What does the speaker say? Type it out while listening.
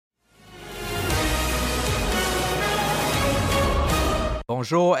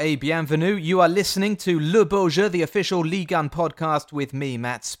Bonjour et bienvenue. You are listening to Le Beau Jeu, the official Ligue 1 podcast with me,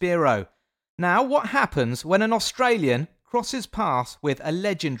 Matt Spiro. Now, what happens when an Australian crosses paths with a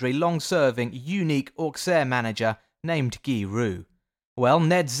legendary, long-serving, unique Auxerre manager named Guy Roux? Well,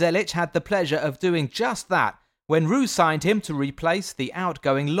 Ned Zelic had the pleasure of doing just that when Roux signed him to replace the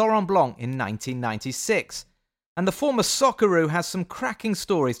outgoing Laurent Blanc in 1996. And the former Socceroo has some cracking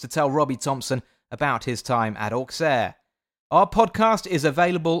stories to tell Robbie Thomson about his time at Auxerre. Our podcast is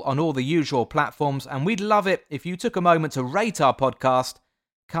available on all the usual platforms, and we'd love it if you took a moment to rate our podcast.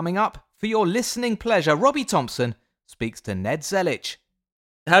 Coming up, for your listening pleasure, Robbie Thomson speaks to Ned Zelic.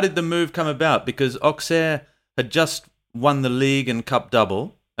 How did the move come about? Because Auxerre had just won the league and cup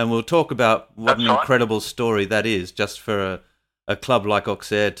double, and we'll talk about what an incredible story that is, just for a club like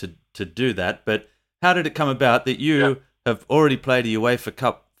Auxerre to do that. But how did it come about that you have already played a UEFA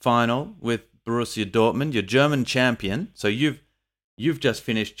Cup final with Borussia Dortmund, you're German champion, so you've just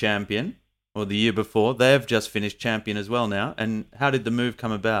finished champion, or the year before, they've just finished champion as well now, and how did the move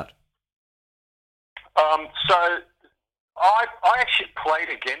come about? So I actually played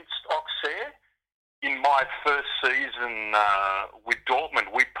against Auxerre in my first season with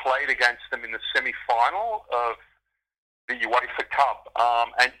Dortmund. We played against them in the semi-final of the UEFA Cup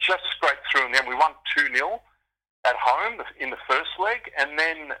and just scraped through, and then we won 2-0 at home in the first leg, and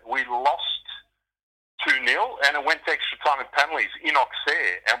then we lost 2-0, and it went to extra time and penalties in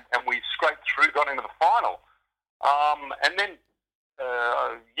Auxerre, and we scraped through, got into the final. And then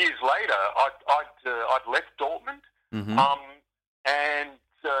years later, I'd left Dortmund and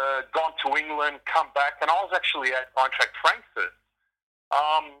gone to England, come back, and I was actually at Eintracht Frankfurt.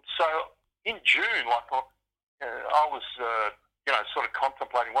 So in June, I was sort of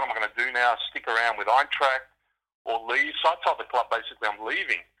contemplating, what am I going to do now? Stick around with Eintracht or leave? So I told the club basically I'm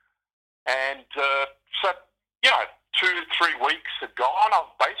leaving. And so, 2 to 3 weeks had gone. I was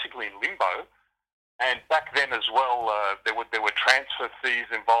basically in limbo. And back then as well, there were transfer fees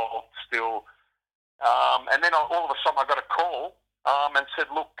involved still. And then all of a sudden I got a call and said,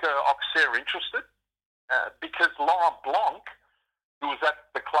 look, Auxerre interested. Because Laurent Blanc, who was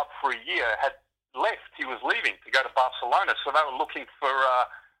at the club for a year, had left. He was leaving to go to Barcelona. So they were looking for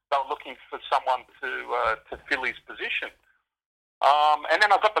someone to fill his position. And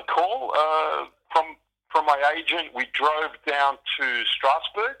then I got the call from my agent. We drove down to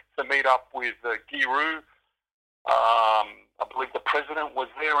Strasbourg to meet up with Guy Roux. I believe the president was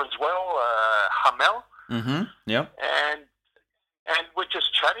there as well, Hamel. Mm-hmm. Yep. And we're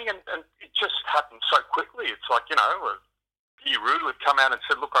just chatting, and it just happened so quickly. It's like, Guy Roux had come out and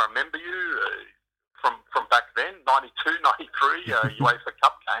said, look, I remember you from back then, 92, 93, UEFA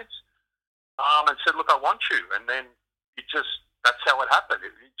Cup games, and said, look, I want you. And then that's how it happened.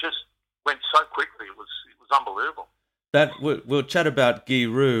 It just went so quickly. It was unbelievable. That we'll chat about Guy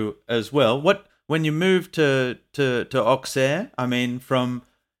Roux as well. When you moved to Auxerre, I mean, from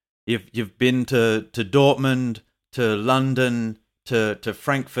you've been to Dortmund, to London, to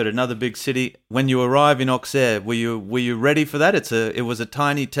Frankfurt, another big city. When you arrive in Auxerre, were you ready for that? It was a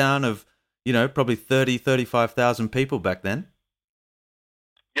tiny town of probably 35,000 people back then.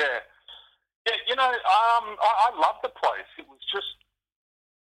 Yeah. I loved the place. It was just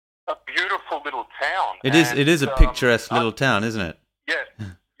a beautiful little town. It is a picturesque little town, isn't it? Yeah,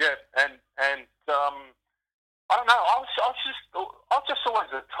 and I don't know. I was just always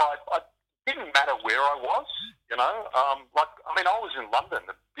the type. It didn't matter where I was, I was in London,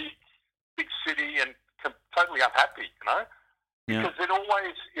 a big city, and totally unhappy, because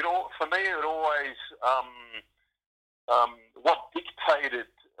for me it always what dictated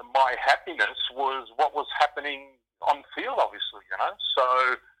my happiness was what was happening on the field, obviously, So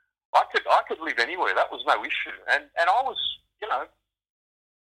I could live anywhere. That was no issue. And I was,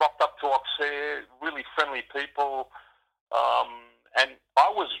 rocked up to Auxerre, really friendly people, and I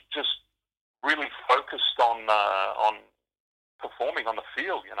was just really focused on performing on the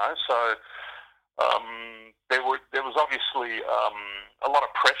field, So there was obviously a lot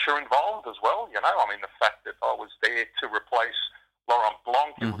of pressure involved as well, I mean, the fact that I was there to replace Laurent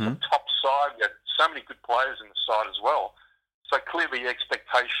Blanc, it was the top side. We had so many good players in the side as well. So clearly the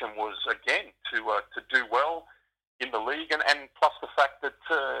expectation was, again, to do well in the league, and plus the fact that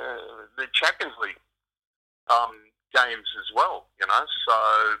the Champions League games as well, So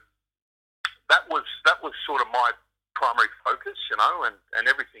that was sort of my primary focus, and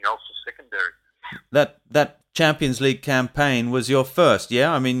everything else was secondary. That Champions League campaign was your first,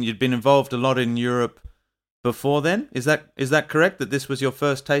 yeah? I mean, you'd been involved a lot in Europe before then. Is that correct, that this was your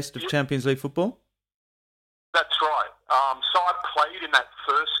first taste of Champions League football? That's right. So I played in that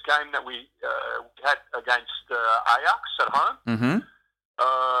first game that we had against Ajax at home. Mm-hmm.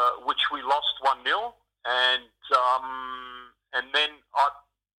 which we lost 1-0, and then I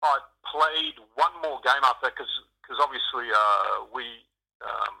played one more game after that because obviously we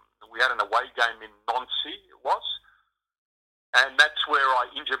had an away game in Nancy, it was, and that's where I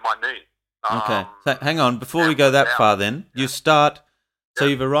injured my knee. Okay, so hang on, before we go that far then, you start, so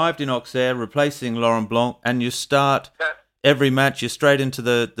you've arrived in Auxerre, replacing Laurent Blanc, and you start every match, you're straight into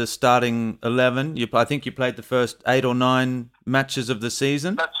the starting 11. I think you played the first 8 or 9 matches of the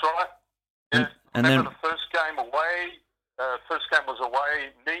season. That's right. Yeah. And remember then the first game away, first game was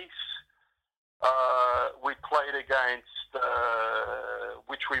away, Nice. We played against,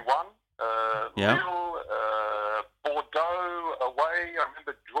 which we won, Lille, Bordeaux away. I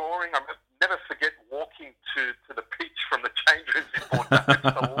remember drawing. Never forget walking to the pitch from the change rooms in Bordeaux. It's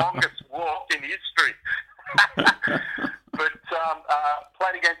the longest walk in history. But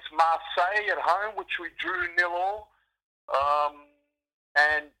played against Marseille at home, which we drew 0-0.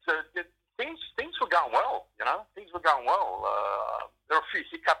 And things were going well, you know. Things were going well. There were a few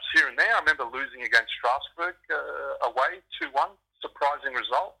hiccups here and there. I remember losing against Strasbourg away 2-1, surprising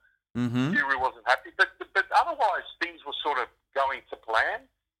result. Mm-hmm. Guy Roux wasn't happy, but otherwise things were sort of going to plan.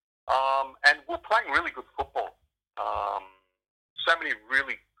 And we're playing really good football. So many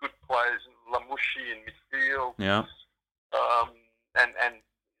really good players, Lamouchi in midfield. Yeah. And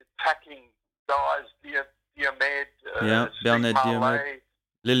attacking guys, Diomed, Bernard Diomed,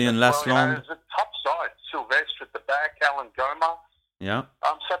 Lilian Lasland. Well, it was a top side. Sylvestre at the back, Alan Goma. Yeah.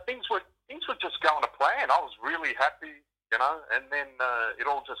 So things were just going to plan. I was really happy, you know, and then it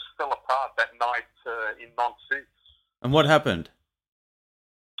all just fell apart that night in Nancy. And what happened?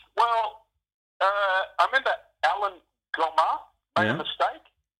 Well, I remember Alan Goma made a mistake.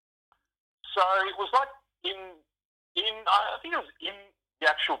 So it was like I think it was in the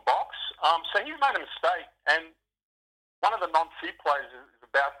actual box. So he made a mistake, and one of the Nancy players is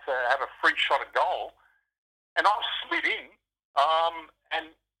about to have a free shot at goal, and I slid in, and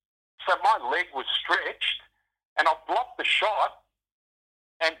so my leg was stretched, and I blocked the shot,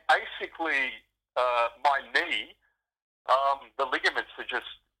 and basically my knee, the ligaments are just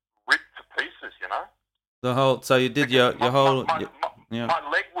ripped to pieces, you know. So you did your whole... My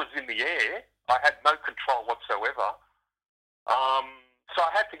leg was in the air. I had no control whatsoever. So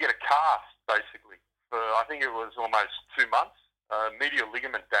I had to get a cast, basically, for I think it was almost 2 months, medial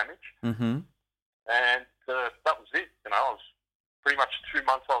ligament damage. Mm-hmm. And that was it, you know. I was pretty much 2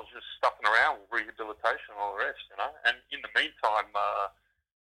 months I was just stuffing around with rehabilitation and all the rest, you know. And in the meantime,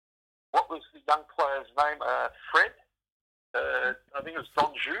 what was the young player's name? Fred? I think it was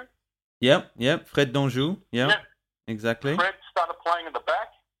Donjou. Yep, Fred Donjou. Yeah, exactly. Fred started playing in the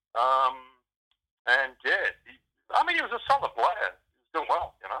back. And he was a solid player. He was doing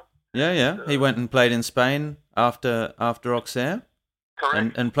well, you know. Yeah. He went and played in Spain after Auxerre.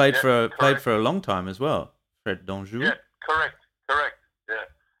 Correct. And played for a long time as well. Fred Donjou. Yeah, correct. Yeah.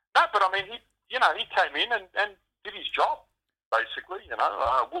 No, but I mean, he came in and did his job, basically, you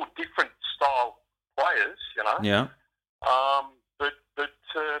know. We're different style players, you know. Yeah.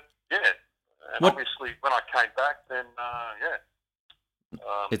 And obviously when I came back, then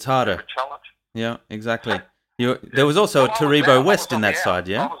it's harder. A challenge. Yeah, exactly. There was also a Taribo West in that side,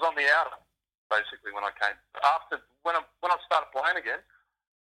 yeah. I was on the outer, basically, when I came when I started playing again.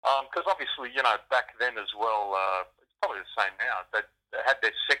 Because obviously, you know, back then as well, it's probably the same now. They had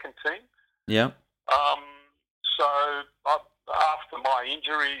their second team. Yeah. So after my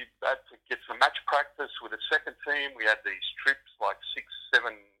injury, I had to get some match practice with the second team. We had these trips, like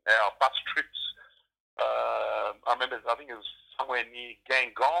 6-7 hour bus trips. I remember, I think it was somewhere near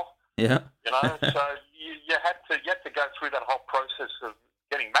Gangon. Yeah. You know, so you had to go through that whole process of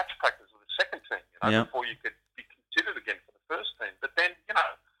getting match practice with the second team, you know, before you could be considered again for the first team. But then, you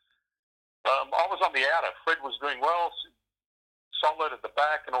know, I was on the outer. Fred was doing well, solid at the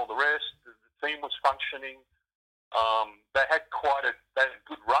back and all the rest. The team was functioning. They had a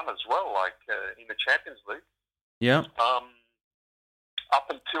good run as well, like in the Champions League. Yeah. Up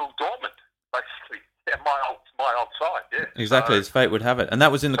until Dortmund, basically. Yeah, my old side, yeah. Exactly, as fate would have it. And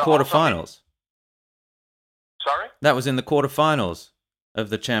that was in the quarterfinals. Sorry? That was in the quarterfinals of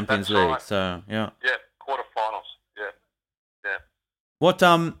the Champions League. Right. So, yeah. Yeah, quarterfinals. Yeah. What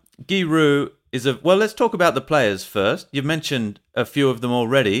Guy Roux is well, let's talk about the players first. You've mentioned a few of them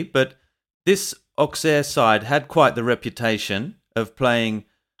already, but this Auxerre side had quite the reputation of playing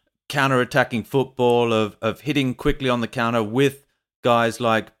counter-attacking football, of hitting quickly on the counter with guys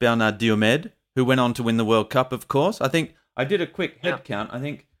like Bernard Diomed, who went on to win the World Cup, of course. I think I did a quick head count. I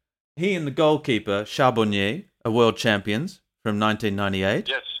think he and the goalkeeper, Charbonnier, are world champions from 1998.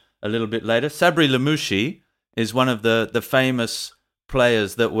 Yes. A little bit later. Sabri Lamouchi is one of the famous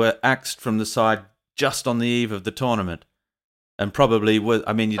players that were axed from the side just on the eve of the tournament, and probably was.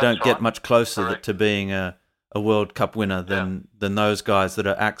 I mean, you don't get much closer to being a World Cup winner than those guys that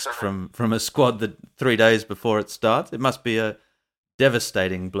are axed from a squad that 3 days before it starts. It must be a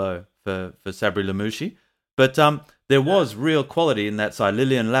devastating blow for Sabri Lamouchi. But there was real quality in that side.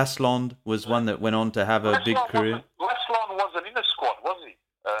 Lilian Lasland was one that went on to have a big career. Lasland wasn't in the squad, was he?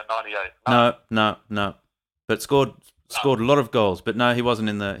 98. No. But scored a lot of goals. But no, he wasn't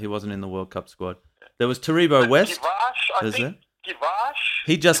in the World Cup squad. There was Taribo West. Givash.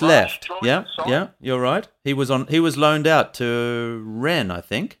 He just left. Yeah, you're right. He was loaned out to Rennes, I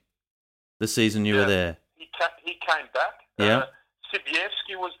think, the season you were there. He came back. Yeah.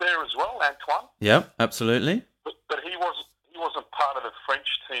 Sibiewski was there as well, Antoine. Yeah, absolutely. But he wasn't part of the French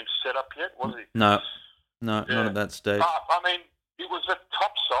team setup yet, was he? No, not at that stage. I mean, it was a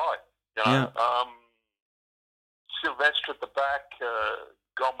top side, you know. Yeah. Sylvestre at the back,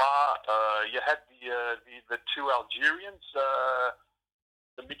 Gomar. You had the two Algerians,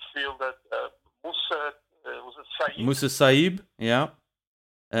 the midfielder, Moussa. Was it Saïb? Moussa Saïb, yeah,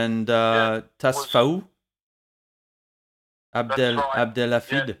 and Tasfaou.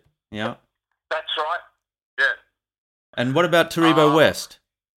 Abdelhafid, yeah. That's right. Yeah. And what about Taribo West?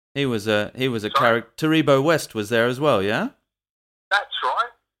 He was a character. Taribo West was there as well, yeah. That's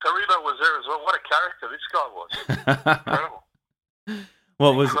right. Taribo was there as well. What a character this guy was! Incredible.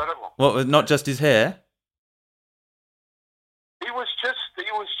 What was not just his hair? He was just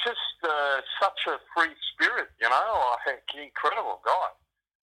such a free spirit, you know. Incredible guy.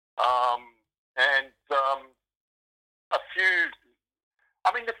 A few.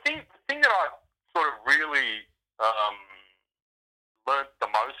 I mean, the thing that I sort of really learnt the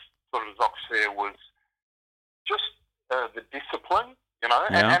most sort of as Auxerre was just the discipline, you know.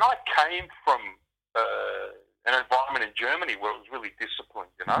 Yeah. And I came from an environment in Germany where it was really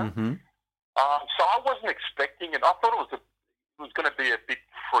disciplined, you know. Mm-hmm. So I wasn't expecting it. I thought it was going to be a bit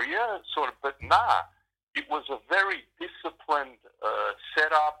freer, sort of, but nah. It was a very disciplined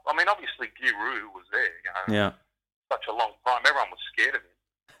setup. I mean, obviously Guy Roux was there, you know. Yeah. Such a long time. Everyone was scared of him.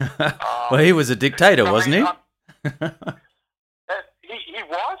 Well, he was a dictator, wasn't he? He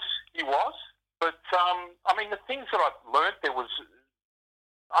was. But I mean, the things that I've learned there was.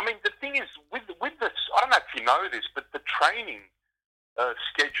 I mean, the thing is with this. I don't know if you know this, but the training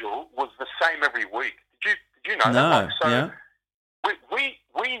schedule was the same every week. Did you know that? So yeah.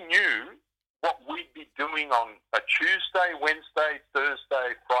 We knew what we'd be doing on a Tuesday, Wednesday,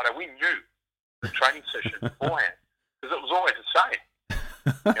 Thursday, Friday. We knew the training session beforehand. Because it was always the same,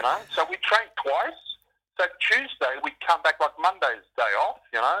 you know. So we trained twice. So Tuesday we'd come back, like Monday's day off,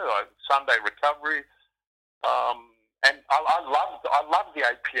 you know, like Sunday recovery. And I loved the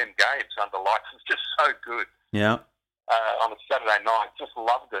 8 p.m. games under lights. It's just so good. Yeah. On a Saturday night, just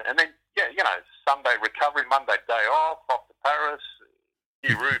loved it. And then you know, Sunday recovery, Monday day off to Paris.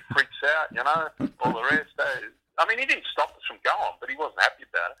 Guy Roux freaks out, you know, all the rest. I mean, he didn't stop us from going, but he wasn't happy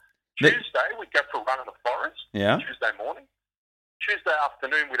about it. Tuesday, we'd go for a run in the forest. Yeah. Tuesday morning. Tuesday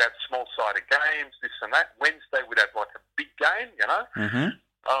afternoon, we'd have small-sided games, this and that. Wednesday, we'd have like a big game, you know,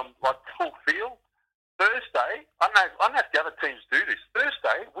 like full field. Thursday, I don't know if the other teams do this.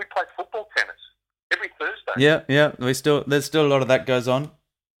 Thursday, we play football tennis every Thursday. Yeah. There's still a lot of that goes on.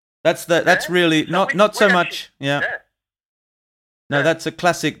 That's really so not so much. Yeah. No, that's a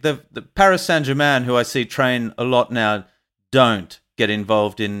classic. The Paris Saint-Germain, who I see train a lot now, don't get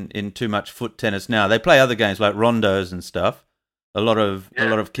involved in too much foot tennis now. They play other games like rondos and stuff. A lot of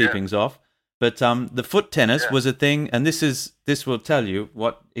keepings off. But the foot tennis was a thing, and this will tell you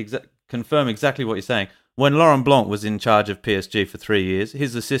confirm exactly what you're saying. When Laurent Blanc was in charge of PSG for 3 years,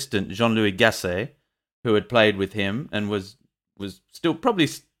 his assistant Jean-Louis Gasset, who had played with him and was still probably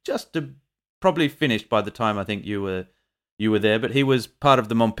finished by the time I think you were there, but he was part of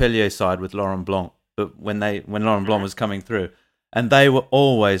the Montpellier side with Laurent Blanc. But when Laurent Blanc was coming through, and they were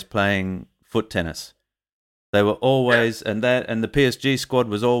always playing foot tennis. They were always, and the PSG squad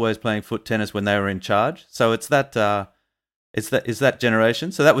was always playing foot tennis when they were in charge. So it's that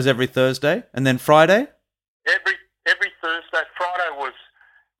generation. So that was every Thursday, and then Friday. Every Thursday. Friday was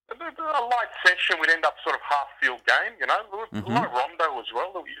a light session. We'd end up sort of half field game, you know, a lot of rondo as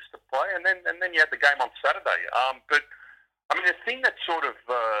well that we used to play, and then you had the game on Saturday. But I mean, the thing that sort of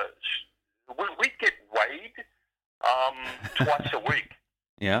we'd get weighed twice a week.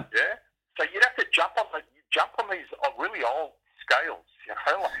 Yeah. Yeah. So you'd have to jump on these really old scales, you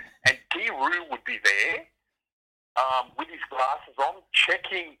know, and Guy Roux would be there with his glasses on,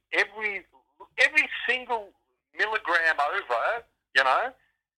 checking every single milligram over, you know,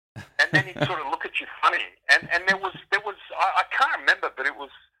 and then he'd sort of look at you funny. And there was I can't remember, but I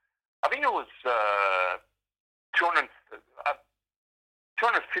think it was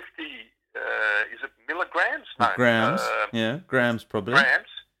 250. Is it milligrams? No, grams. Grams probably. Grams.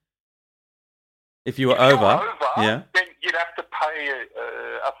 If you were if over, then you'd have to pay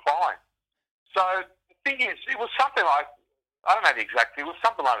a fine. So the thing is, it was something like, I don't know exactly, it was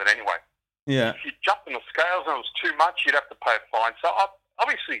something like that anyway. Yeah. If you jumped in the scales and it was too much, you'd have to pay a fine. So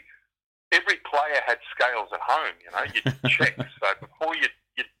obviously, every player had scales at home. You'd check. So before you'd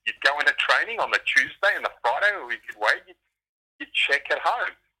go into training on the Tuesday and the Friday where you could weigh, you'd check at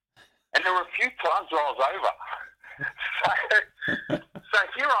home. And there were a few times where I was over. So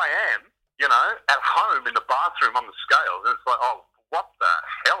here I am, at home in the bathroom on the scales, and it's like, oh, what the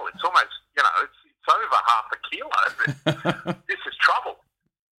hell? It's almost, it's over half a kilo. This is trouble.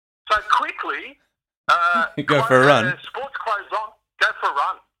 So quickly, go for a run. Sports clothes on. Go for a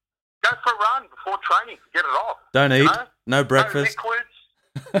run. Go for a run before traiing to get it off. Don't eat. No breakfast. No liquids.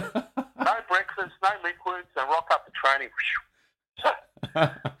 No breakfast. No liquids. And rock up to training.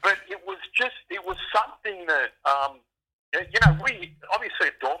 But it was something that, we obviously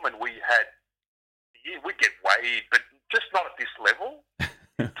at Dortmund we get weighed, but just not at this level.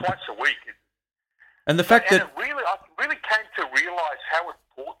 Twice a week. And the fact that I really came to realise how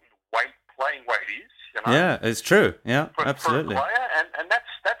important playing weight is. Yeah, it's true. Yeah, absolutely. For a player, and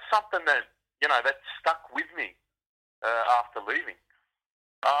that's something that that stuck with me after leaving.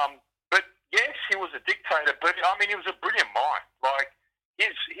 But yes, he was a dictator, but I mean, he was a brilliant mind. Like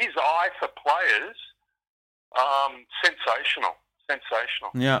his eye for players, sensational.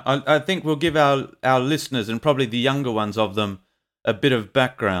 Yeah, I think we'll give our listeners and probably the younger ones of them a bit of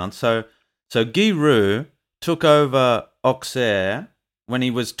background. So Guy Roux took over Auxerre when he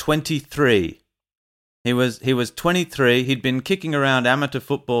was 23. He was 23. He'd been kicking around amateur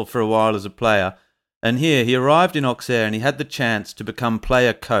football for a while as a player, and here he arrived in Auxerre and he had the chance to become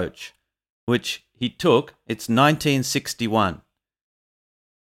player coach, which he took. It's 1961.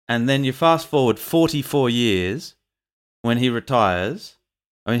 And then you fast forward 44 years when he retires.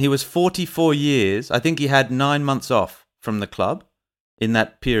 I mean, he was 44 years. I think he had 9 months off from the club in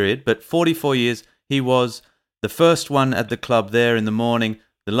that period, but 44 years. He was the first one at the club there in the morning,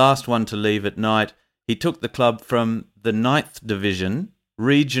 the last one to leave at night. He took the club from the 9th division,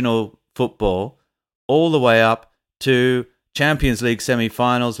 regional football, all the way up to Champions League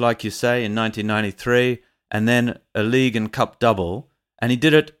semi-finals, like you say, in 1993, and then a league and cup double. And he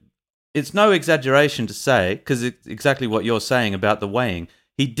did it. It's no exaggeration to say, because it's exactly what you're saying about the weighing.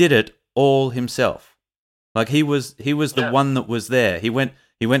 He did it all himself. Like he was the one that was there. He went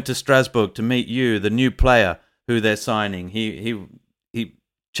to Strasbourg to meet you, the new player who they're signing. He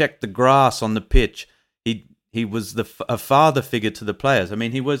checked the grass on the pitch. He was a father figure to the players. I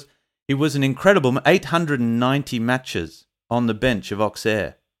mean, he was an incredible 890 matches on the bench of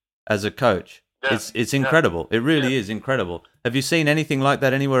Auxerre as a coach. Yeah. It's incredible. It really is incredible. Have you seen anything like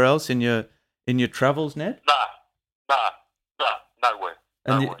that anywhere else in your travels, Ned? Nowhere.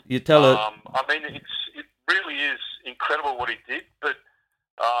 And you tell her. I mean, it really is incredible what he did, but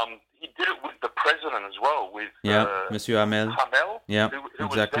he did it with the president as well, with Monsieur Hamel. Yeah, who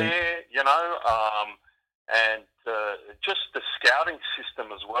exactly. was there, and just the scouting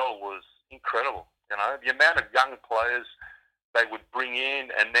system as well was incredible. The amount of young players they would bring in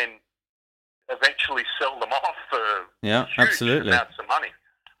and then eventually sell them off for huge absolutely amounts of money.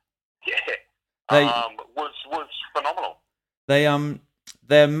 Was phenomenal.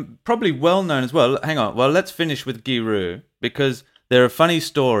 They're probably well known as well. Hang on. Well, let's finish with Guy Roux, because there are funny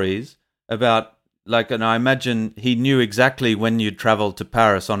stories about, and I imagine he knew exactly when you'd travel to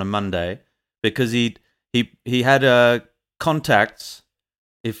Paris on a Monday, because he had contacts,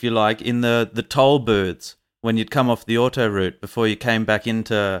 if you like, in the toll booths when you'd come off the autoroute before you came back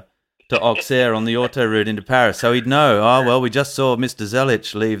into Auxerre on the autoroute into Paris. So he'd know, we just saw Mr.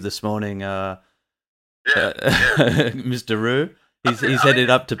 Zelic leave this morning, Mr. Roux. He's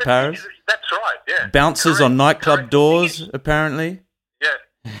headed up to Paris. That's right, yeah. Bounces on nightclub doors, apparently. Yeah.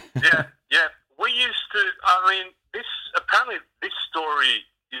 We used to, apparently this story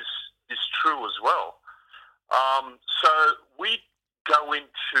is true as well. So we'd go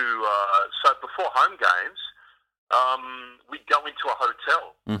into, before home games, we'd go into a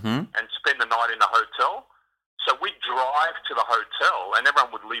hotel and spend the night in a hotel. So we'd drive to the hotel and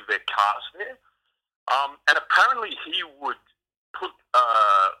everyone would leave their cars there. And apparently he would put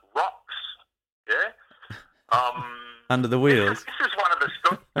rocks, under the wheels. This is one of the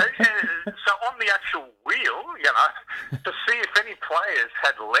stories. So on the actual wheel, to see if any players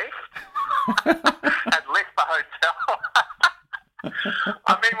had left the hotel.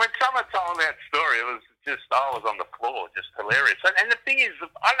 I mean, when someone told me that story, it was just, I was on the floor, just hilarious. And the thing is,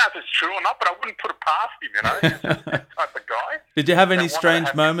 I don't know if it's true or not, but I wouldn't put it past him, you know? He's just that type of guy. Did you have any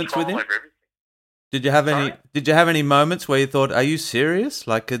strange moments with him? Did you have any moments where you thought, "Are you serious?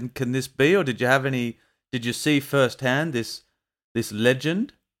 Like, can this be?" Or did you see firsthand this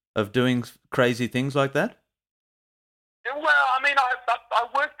legend of doing crazy things like that? Well, I mean, I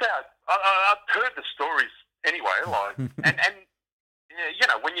worked out. I've heard the stories anyway, like, and you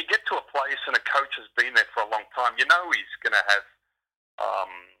know, when you get to a place and a coach has been there for a long time, you know he's going to have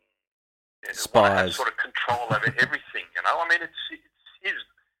spies, sort of control over everything. You know, I mean, it's his.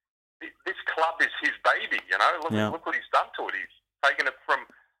 This club is his baby. You know, look what he's done to it. He's taken it from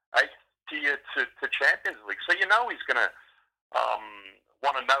 8th tier to Champions League. So you know he's going to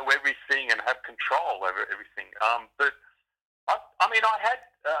want to know everything and have control over everything. But I mean, I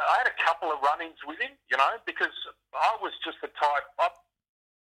had a couple of run-ins with him, you know, because I was just the type.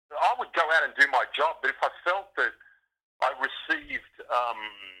 I would go out and do my job, but if I felt that I received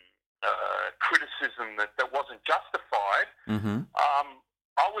criticism that wasn't justified,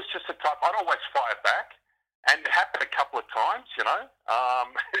 I was just the type. I'd always fire back, and it happened a couple of times, you know.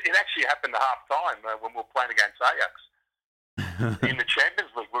 It actually happened at half-time when we were playing against Ajax in the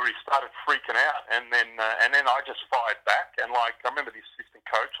Champions League, where he started freaking out, and then I just fired back, and like I remember the assistant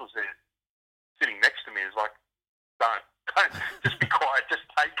coach was there sitting next to me. He was like, "Don't, just be quiet, just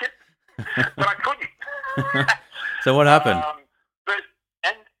take it." But I couldn't. So what happened? But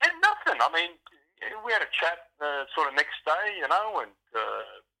nothing. I mean, we had a chat sort of next day, you know, and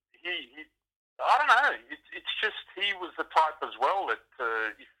he I don't know. It's just he was the type as well that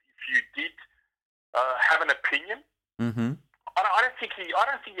if you did have an opinion. I don't think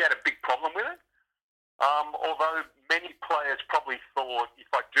he had a big problem with it. Although many players probably thought if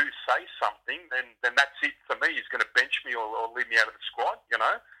I do say something, then that's it for me. He's going to bench me or leave me out of the squad, you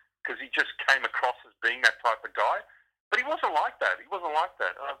know, because he just came across as being that type of guy. But he wasn't like that.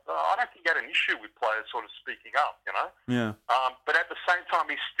 I don't think he had an issue with players sort of speaking up, you know. Yeah. But at the same time,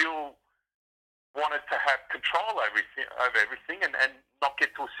 he still wanted to have control over everything and not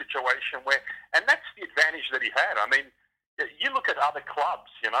get to a situation where... And that's the advantage that he had. I mean, you look at other clubs,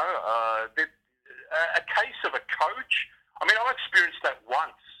 you know, a case of a coach... I mean, I've experienced that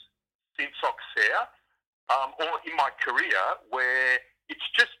once since Auxerre, or in my career, where it's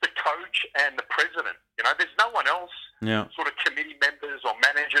just the coach and the president. You know, there's no one else, sort of committee members or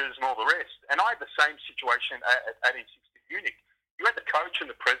managers and all the rest. And I had the same situation at 1860 Munich. You had the coach and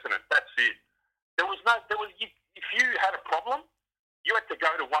the president. That's it. If you had a problem, you had to go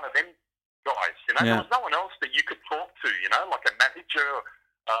to one of them guys. You know, there was no one else that you could talk to. You know, like a manager,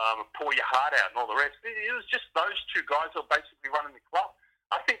 pour your heart out and all the rest. It was just those two guys who were basically running the club.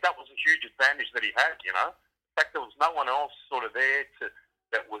 I think that was a huge advantage that he had. You know, in fact, there was no one else sort of there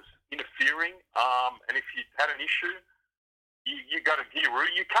that was interfering. And if you had an issue, you go to Guy Roux.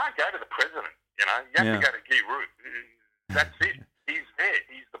 You can't go to the president. You know, you have to go to Guy Roux. That's it. He's there.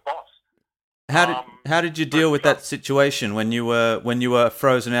 He's the boss. How did you deal with that situation when you were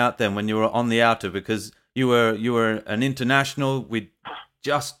frozen out then, when you were on the outer, because you were an international? We'd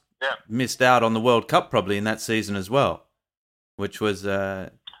just missed out on the World Cup probably in that season as well, which was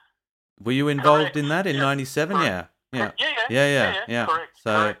were you involved in that in '97? Yeah. Correct. So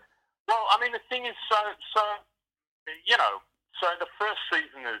correct. Well, I mean, the thing is, so you know, so the first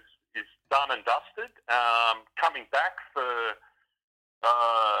season is done and dusted. Coming back for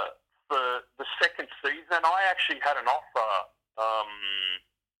the second season, I actually had an offer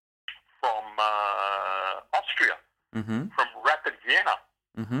from Austria, from Rapid Vienna,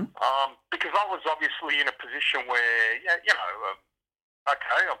 because I was obviously in a position where, you know,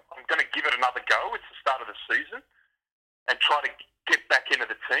 okay, I'm going to give it another go. It's the start of the season, and try to get back into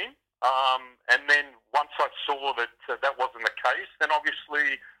the team. And then once I saw that that wasn't the case, then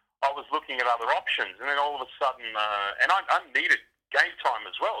obviously I was looking at other options. And then all of a sudden, and I needed game time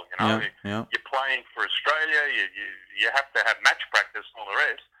as well. You know, you're playing for Australia. You have to have match practice and all the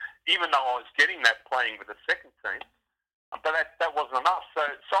rest. Even though I was getting that playing with the second team, but that wasn't enough. So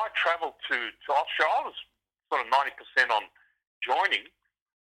I travelled to Auxerre. I was sort of 90% on joining.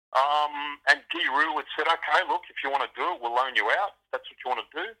 And Guy Roux had said, okay, look, if you want to do it, we'll loan you out. That's what you want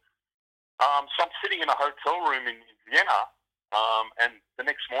to do. So I'm sitting in a hotel room in Vienna, and the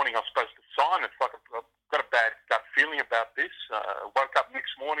next morning I was supposed to sign. It's like I've got a bad gut feeling about this. Woke up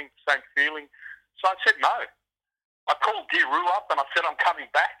next morning, same feeling. So I said no. I called Guy Roux up and I said, I'm coming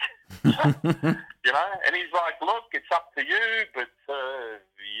back. You know, and he's like, look, it's up to you, but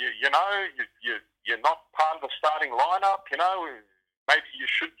you know, you're not part of the starting lineup. You know, maybe you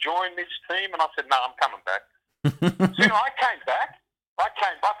should join this team. And I said, no, I'm coming back. So you know, I came back.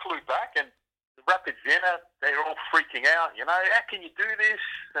 I flew back, and the Rapid Vienna, they're all freaking out. You know, how can you do this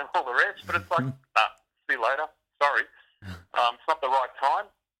and all the rest? But it's like, see you later. Sorry, it's not the right time.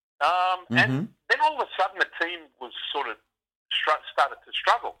 And then all of a sudden, the team was sort of started to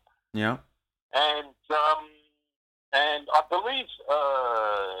struggle. Yeah. And I believe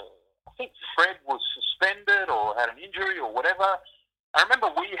I think Fred was suspended or had an injury or whatever. I remember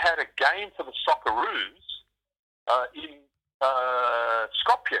we had a game for the Socceroos in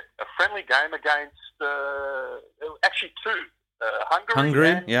Skopje, a friendly game against actually two, Hungary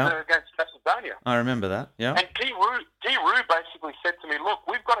and against Macedonia. I remember that. Yeah. And Guy Roux basically said to me, "Look,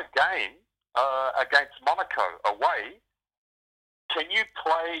 we've got a game against Monaco away. Can you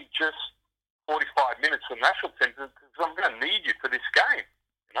play just 45 minutes for the national team? Because I'm going to need you for this game,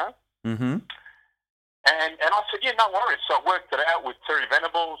 you know?" Mm-hmm. And I said, yeah, no worries. So I worked it out with Terry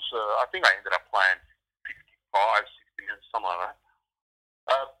Venables. I think I ended up playing 55, 60 minutes, something like that.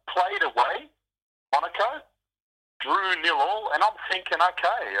 Played away, Monaco, drew 0-0, and I'm thinking,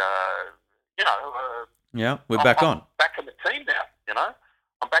 okay, you know... yeah, we're back on. Back in the team now, you know?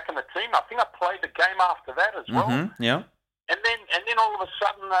 I'm back in the team. I think I played the game after that as well. Yeah. And then all of a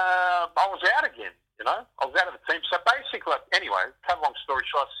sudden, I was out again, you know? I was out of the team. So basically, anyway, cut a long story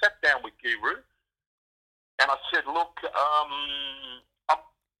short, I sat down with Guy Roux, and I said, look,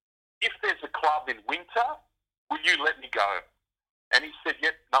 if there's a club in winter, will you let me go? And he said,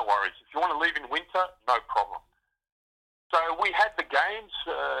 yep, no worries. If you want to leave in winter, no problem. So we had the games,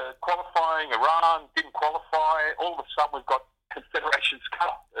 qualifying. Iran didn't qualify. All of a sudden, we've got Confederations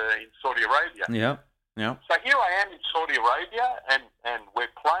Cup in Saudi Arabia. Yeah. So here I am in Saudi Arabia, and we're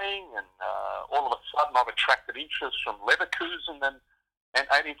playing, and all of a sudden I've attracted interest from Leverkusen and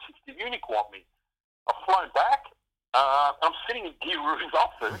 1860 Munich want me. I've flown back. I'm sitting in Guy Roux's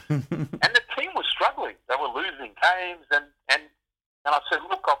office, and the team was struggling. They were losing games, and I said,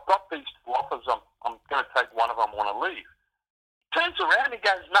 look, I've got these two offers. I'm going to take one of them. I want to leave. He turns around and he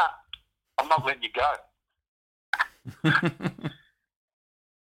goes, nah, I'm not letting you go.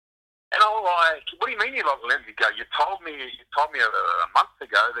 And I'm like, what do you mean you're not letting me go? You told me a month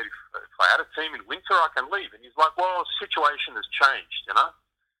ago that if I had a team in winter, I can leave. And he's like, well, the situation has changed, you know?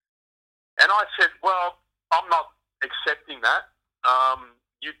 And I said, well, I'm not accepting that.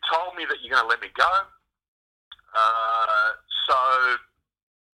 You told me that you're going to let me go. So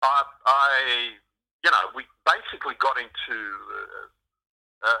we basically got into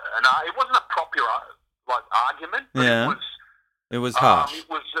it wasn't a proper argument, but it was harsh. It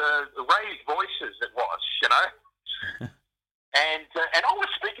was raised voices. It was, you know. And I was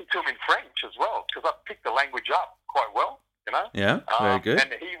speaking to him in French as well, because I picked the language up quite well. You know? Yeah, very good. And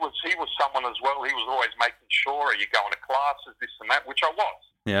he was someone as well. He was always making sure, are you going to classes, this and that, which I was.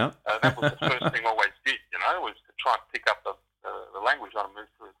 Yeah. That was the first thing I always did, you know, was to try and pick up the language on a move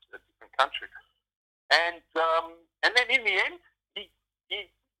to a different country. And then in the end, he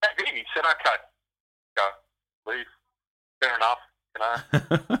said, okay, go, leave, fair enough, you know.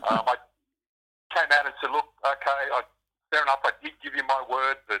 I came out and said, look, okay, fair enough, I did give you my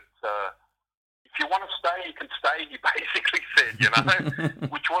word, but... if you want to stay, you can stay, he basically said, you know,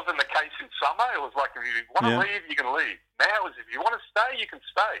 which wasn't the case in summer. It was like, if you want to leave, you can leave. Now is if you want to stay, you can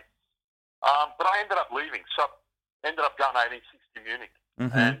stay. But I ended up leaving. So I ended up going to 1860 Munich.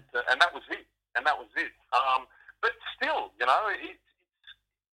 And that was it. But still, you know,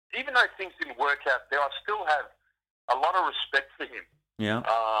 even though things didn't work out there, I still have a lot of respect for him. Yeah.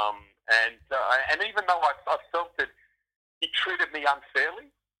 And even though I felt that he treated me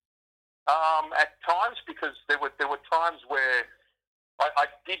unfairly, at times, because there were times where I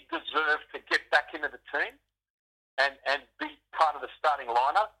did deserve to get back into the team and be part of the starting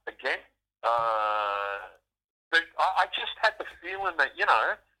lineup again. But I just had the feeling that, you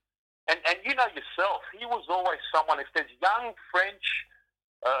know, and you know yourself, he was always someone, if there's young French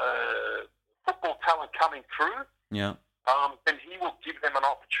football talent coming through, then he will give them an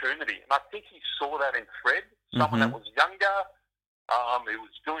opportunity. And I think he saw that in Fred, someone that was younger. He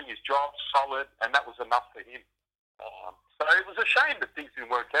was doing his job solid, and that was enough for him. So it was a shame that things didn't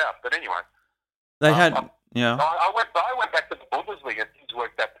work out. But anyway, I went back to the Bundesliga, and things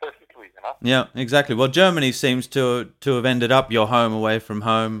worked out perfectly, you know. Yeah, exactly. Well, Germany seems to have ended up your home away from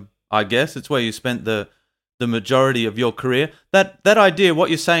home. I guess it's where you spent the majority of your career. That idea, what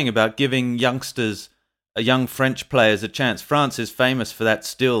you're saying about giving youngsters, young French players, a chance. France is famous for that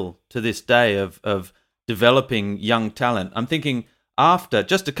still to this day of developing young talent. I'm thinking.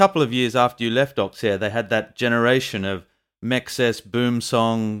 Just a couple of years after you left Auxerre, they had that generation of Mexes,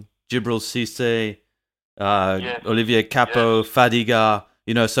 Boomsong, Djibril Cissé, Olivier Capot, Fadiga.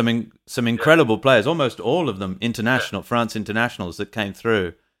 some incredible players, almost all of them France internationals that came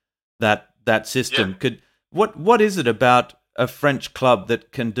through that system. What is it about a French club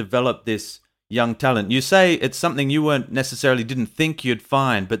that can develop this young talent? You say it's something you didn't think you'd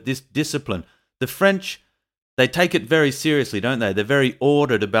find, but this discipline, the French, they take it very seriously, don't they? They're very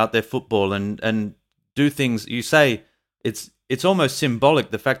ordered about their football and do things. You say it's almost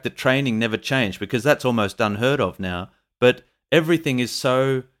symbolic, the fact that training never changed, because that's almost unheard of now. But everything is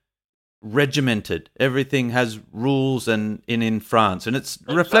so regimented. Everything has rules in France, and it's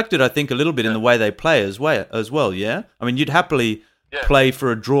reflected, I think, a little bit in the way they play as well. Yeah, I mean, you'd happily play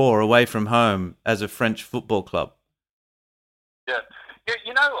for a draw away from home as a French football club. Yeah.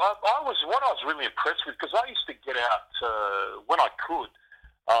 What I was really impressed with, because I used to get out when I could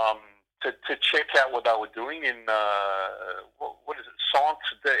to check out what they were doing in what is it,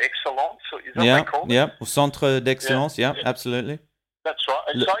 Centre d'Excellence? Is that what they call it? Yeah, Centre d'Excellence. Yeah, absolutely. That's right.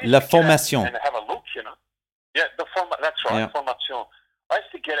 And so La formation. And have a look, Yeah, that's right, formation. I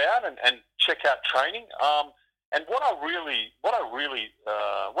used to get out and check out training. And what really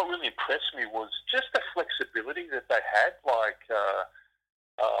impressed me was just the flexibility that they had, like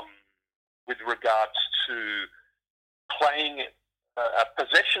with regards to playing a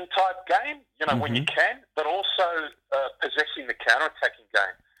possession type game, when you can, but also possessing the counter-attacking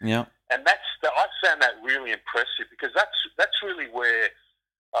game. Yeah. And I found that really impressive, because that's really where,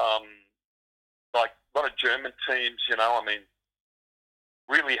 like a lot of German teams,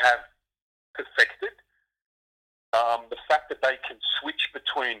 really have perfected the fact that they can switch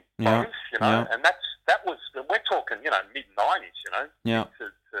between both, and that was, we're talking, mid-90s,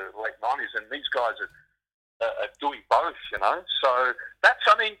 to late 90s, and these guys are doing both, So that's,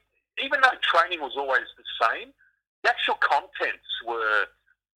 even though training was always the same, the actual contents were,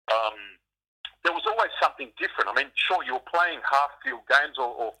 there was always something different. Sure, you were playing half-field games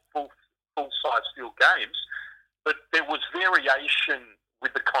or full-size field games, but there was variation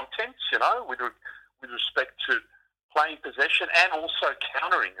with the contents, with respect to playing possession and also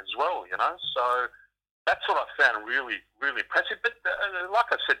countering as well, So that's what I found really, really impressive. But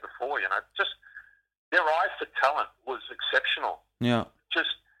like I said before, just their eye for talent was exceptional. Yeah.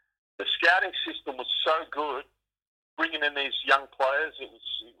 Just the scouting system was so good. Bringing in these young players, it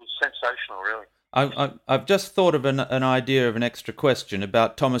was sensational, really. I've just thought of an idea of an extra question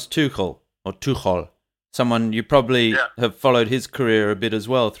about Thomas Tuchel, someone you probably have followed his career a bit as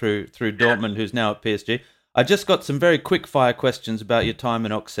well through Dortmund, who's now at PSG. I just got some very quick fire questions about your time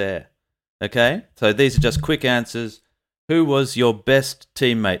in Auxerre. Okay, so these are just quick answers. Who was your best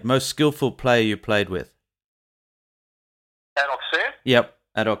teammate, most skillful player you played with? At Auxerre? Yep,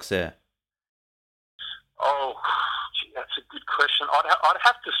 at Auxerre. Oh, that's a good question. I'd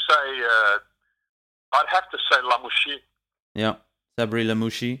have to say Lamouchi. Yeah, Sabri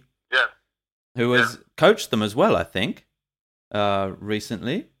Lamouchi. Yeah. Who has coached them as well, I think,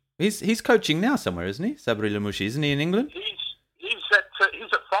 recently. He's coaching now somewhere, isn't he? Sabri Lamouchi, isn't he in England? He's at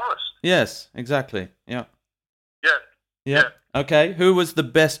Forest. Yes, exactly. Yeah. Yeah. Okay. Who was the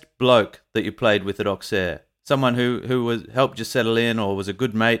best bloke that you played with at Auxerre? Someone who helped you settle in, or was a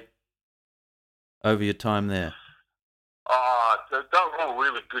good mate over your time there? They were all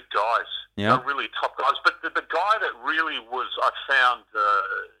really good guys. Yeah. They're really top guys. But the guy that really was, I found,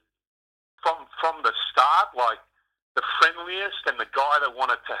 from the start, like the friendliest and the guy that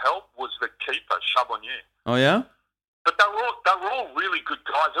wanted to help was the keeper, Charbonnier. Oh, yeah? But they were all really good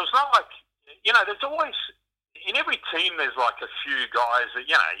guys. It was not like, there's always, in every team, there's like a few guys that,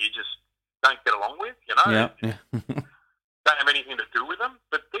 you just don't get along with, Yeah. Don't have anything to do with them.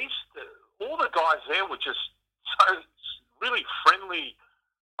 But all the guys there were just so really friendly,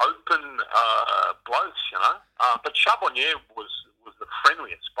 open blokes, But Charbonnier was the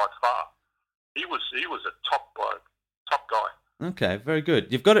friendliest by far. He was a top bloke, top guy. Okay, very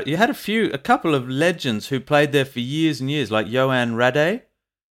good. You had a couple of legends who played there for years and years, like Johan Rade.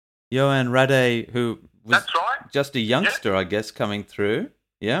 Who was That's right. Just a youngster, I guess, coming through.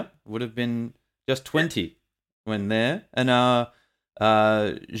 Yeah, would have been just 20 when there. And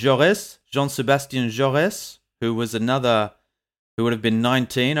Jaurès, Jean-Sébastien Jaurès, who was another who would have been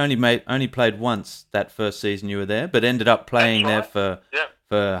 19, only played once that first season you were there, but ended up playing there for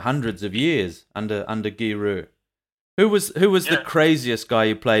hundreds of years under Guy Roux. Who was the craziest guy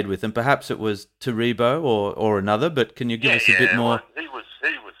you played with? And perhaps it was Taribo or another, but can you give us a bit more? He was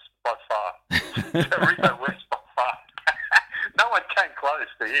by far. Taribo was by far. No one came close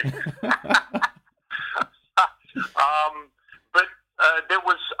to him. But there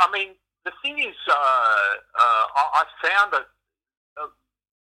was, the thing is, I found that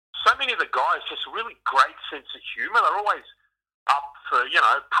so many of the guys just really great sense of humour. They're always up for,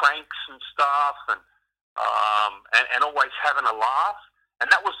 pranks and stuff and always having a laugh. And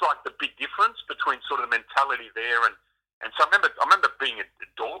that was like the big difference between sort of the mentality there. And so I remember being at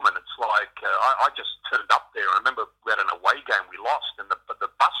Dortmund. It's like I just turned up there. I remember we had an away game we lost, and the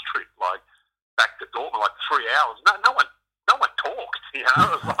bus trip like back to Dortmund, like 3 hours. No one talked. It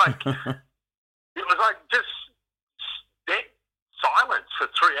was like just dead silence for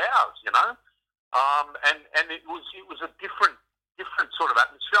 3 hours. And it was a different sort of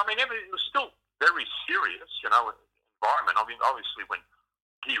atmosphere. I mean, it was still very serious, environment. I mean, obviously when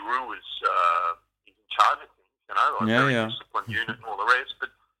Guy Roux was in charge of things, disciplined unit and all the rest, but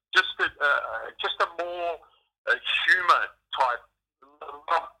just a more humour type,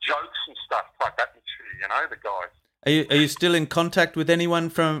 jokes and stuff type atmosphere, the guys. Are you still in contact with anyone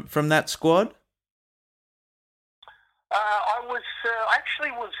from that squad? I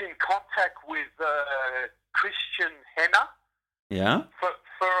actually was in contact with Christian Henner. Yeah.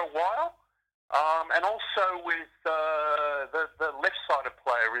 For a while, and also with the left-sided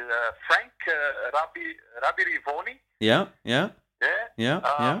player, Frank Rabirivoni. Yeah. I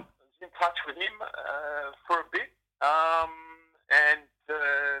was in touch with him for a bit,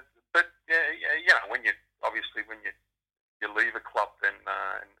 when you leave a club, then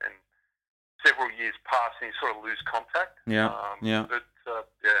and several years pass and you sort of lose contact. But yeah.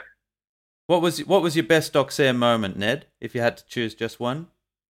 What was your best Auxerre moment, Ned? If you had to choose just one.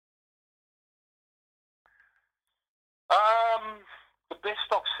 The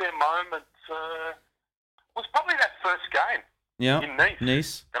best Auxerre moment was probably that first game. Yeah. In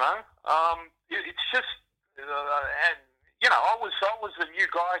Nice. It's just, and I was a new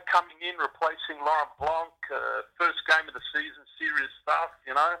guy coming in, replacing Laurent Blanc. First game of the season, serious stuff.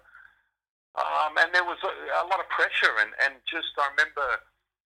 And there was a lot of pressure, and just I remember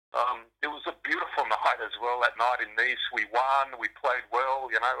it was a beautiful night as well. That night in Nice, we won, we played well.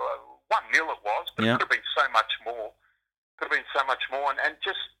 1-0 it was, but it could have been so much more. And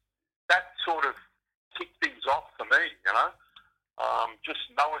just that sort of kicked things off for me.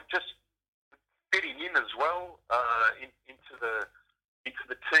 Just fitting in as well into the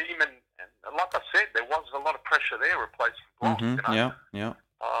team, and like I said, there was a lot of pressure there replacing Blanc.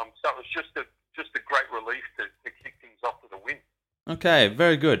 So it was just a great relief to kick things off with a win. Okay,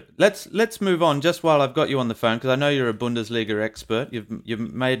 very good. Let's move on. Just while I've got you on the phone, because I know you're a Bundesliga expert. You've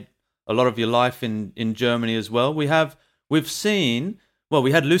made a lot of your life in Germany as well. We had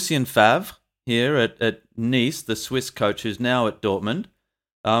Lucien Favre here at Nice, the Swiss coach who's now at Dortmund.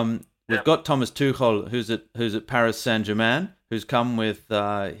 We've got Thomas Tuchel, who's at Paris Saint-Germain, who's come with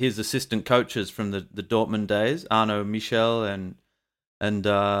his assistant coaches from the Dortmund days, Arno Michel and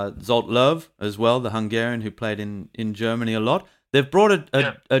Zolt Löw as well, the Hungarian who played in Germany a lot. They've brought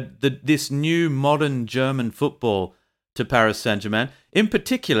this new modern German football to Paris Saint-Germain. In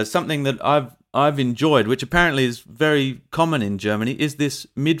particular, something that I've enjoyed, which apparently is very common in Germany, is this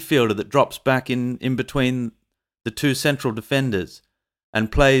midfielder that drops back in between the two central defenders and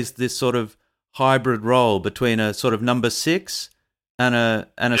plays this sort of hybrid role between a sort of number 6 and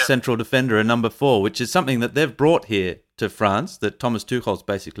a central defender, a number 4, which is something that they've brought here to France, that Thomas Tuchel's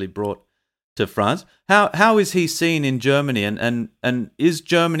basically brought to France. How is he seen in Germany, and is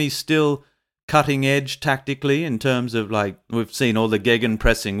Germany still cutting edge tactically in terms of, like, we've seen all the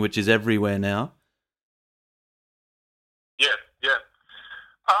gegenpressing, which is everywhere now? Yeah.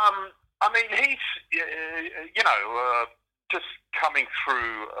 I mean, he's just coming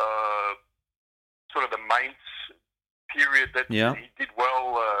through sort of the Mainz period that he did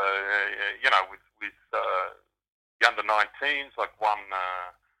well, with the under-19s, like won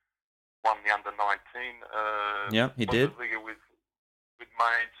the under-19 he did Bundesliga with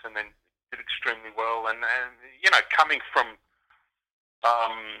Mainz, and then did extremely well. And coming from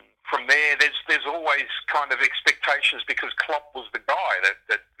there, there's always kind of expectations, because Klopp was the guy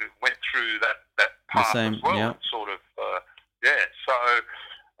that went through that path as well. And sort of, So,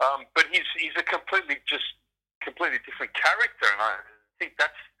 but he's a completely different character, and I think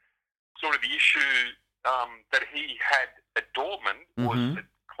that's sort of the issue that he had at Dortmund, was that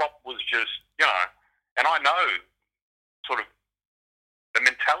Klopp was just, and I know sort of the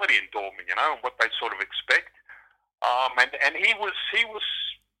mentality in Dortmund, and what they sort of expect. And he was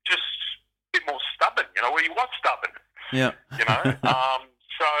just a bit more stubborn, he was stubborn. Yeah.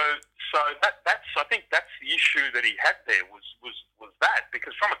 So that's I think that's the issue that he had there was that,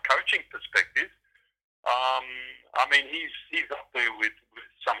 because from a coaching perspective, I mean, he's up there with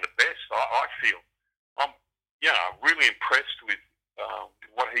some of the best. I feel. I'm really impressed with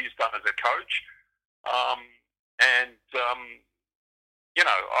what he's done as a coach, and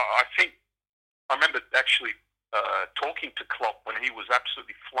I think I remember actually talking to Klopp when he was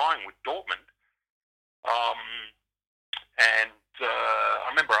absolutely flying with Dortmund. And I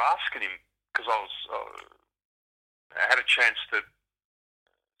remember asking him, because I had a chance to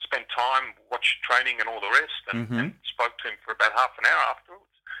spend time, watch training and all the rest, and spoke to him for about half an hour afterwards,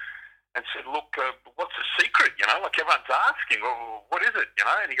 and said, look, what's the secret, like everyone's asking, well, what is it,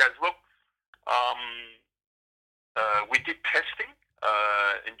 and he goes, look, we did testing,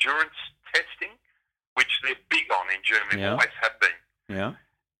 endurance testing, which they're big on in Germany, always have been. Yeah.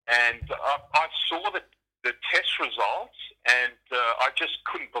 And I saw the test results, and I just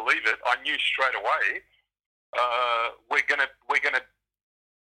couldn't believe it. I knew straight away we're gonna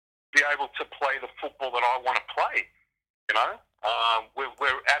be able to play the football that I want to play.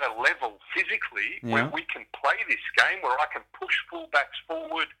 We're at a level physically where we can play this game, where I can push fullbacks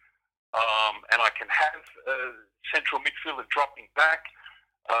forward, and I can have central midfielder dropping back,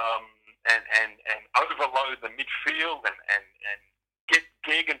 and overload the midfield and get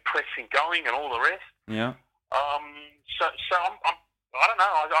Gegen pressing going and all the rest. Yeah. So I don't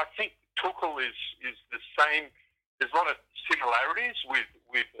know. I think Tuchel is the same. There's a lot of similarities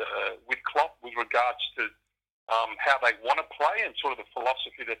with Klopp with regards to how they want to play and sort of the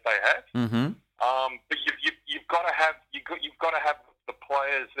philosophy that they have. Mm-hmm. But you've got to have the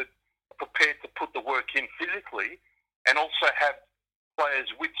players that are prepared to put the work in physically, and also have players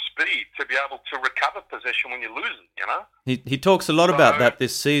with speed to be able to recover possession when you lose it. He talks a lot about that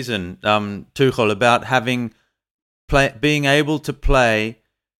this season, Tuchel, about being able to play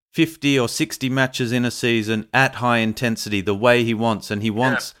 50 or 60 matches in a season at high intensity, the way he wants, and he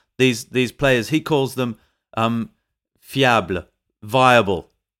wants these players. He calls them fiable, viable.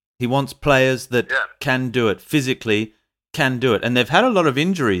 He wants players that can do it physically, can do it, and they've had a lot of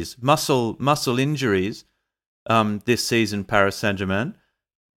injuries, muscle injuries, this season, Paris Saint-Germain,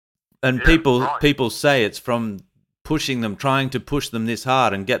 and people say it's from pushing them, trying to push them this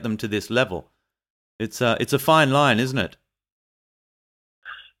hard and get them to this level. It's a fine line, isn't it?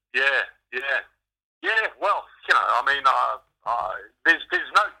 Yeah. Well, I mean,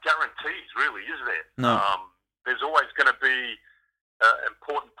 there's no guarantees, really, is there? No. There's always going to be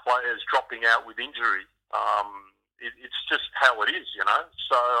important players dropping out with injury. It's just how it is,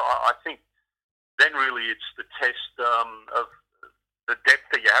 So I think then really it's the test of the depth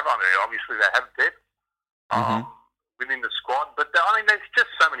that you have. I mean, obviously they have depth within the squad, but I mean, there's just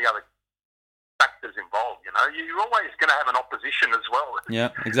so many other factors involved. You're always going to have an opposition as well. Yeah,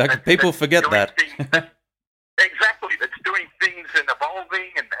 exactly. People forget that. Exactly, that's doing things and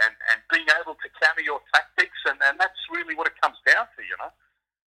evolving and being able to counter your tactics, and that's really what it comes down to,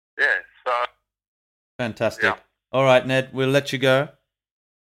 Yeah, so... Fantastic. Yeah. All right, Ned, we'll let you go.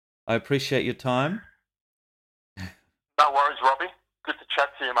 I appreciate your time. No worries, Robbie. Good to chat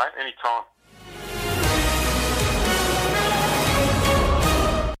to you, mate, anytime.